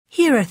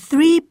Here are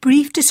 3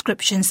 brief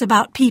descriptions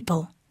about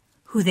people,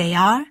 who they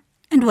are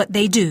and what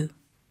they do.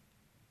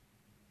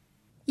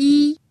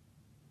 1.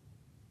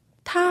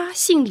 他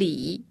姓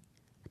李，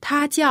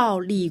他叫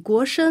李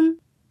国生。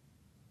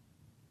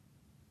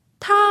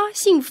他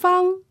姓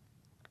方，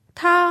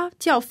他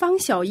叫方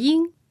小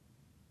英。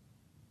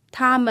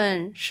他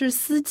们是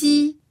司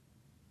机。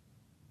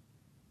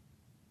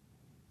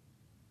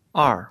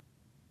2.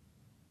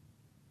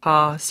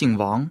 他姓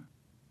王，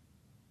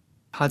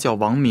他叫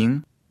王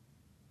明，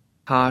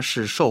他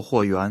是售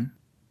货员。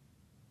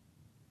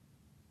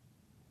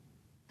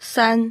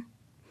3.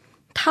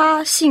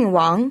 他姓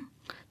王，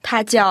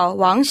他叫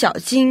王小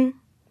金，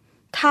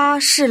他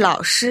是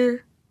老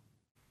师。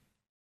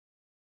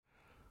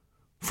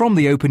From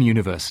the Open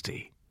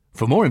University.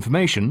 For more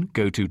information,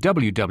 go to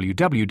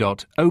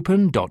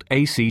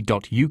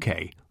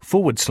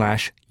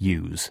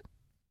www.open.ac.uk/use.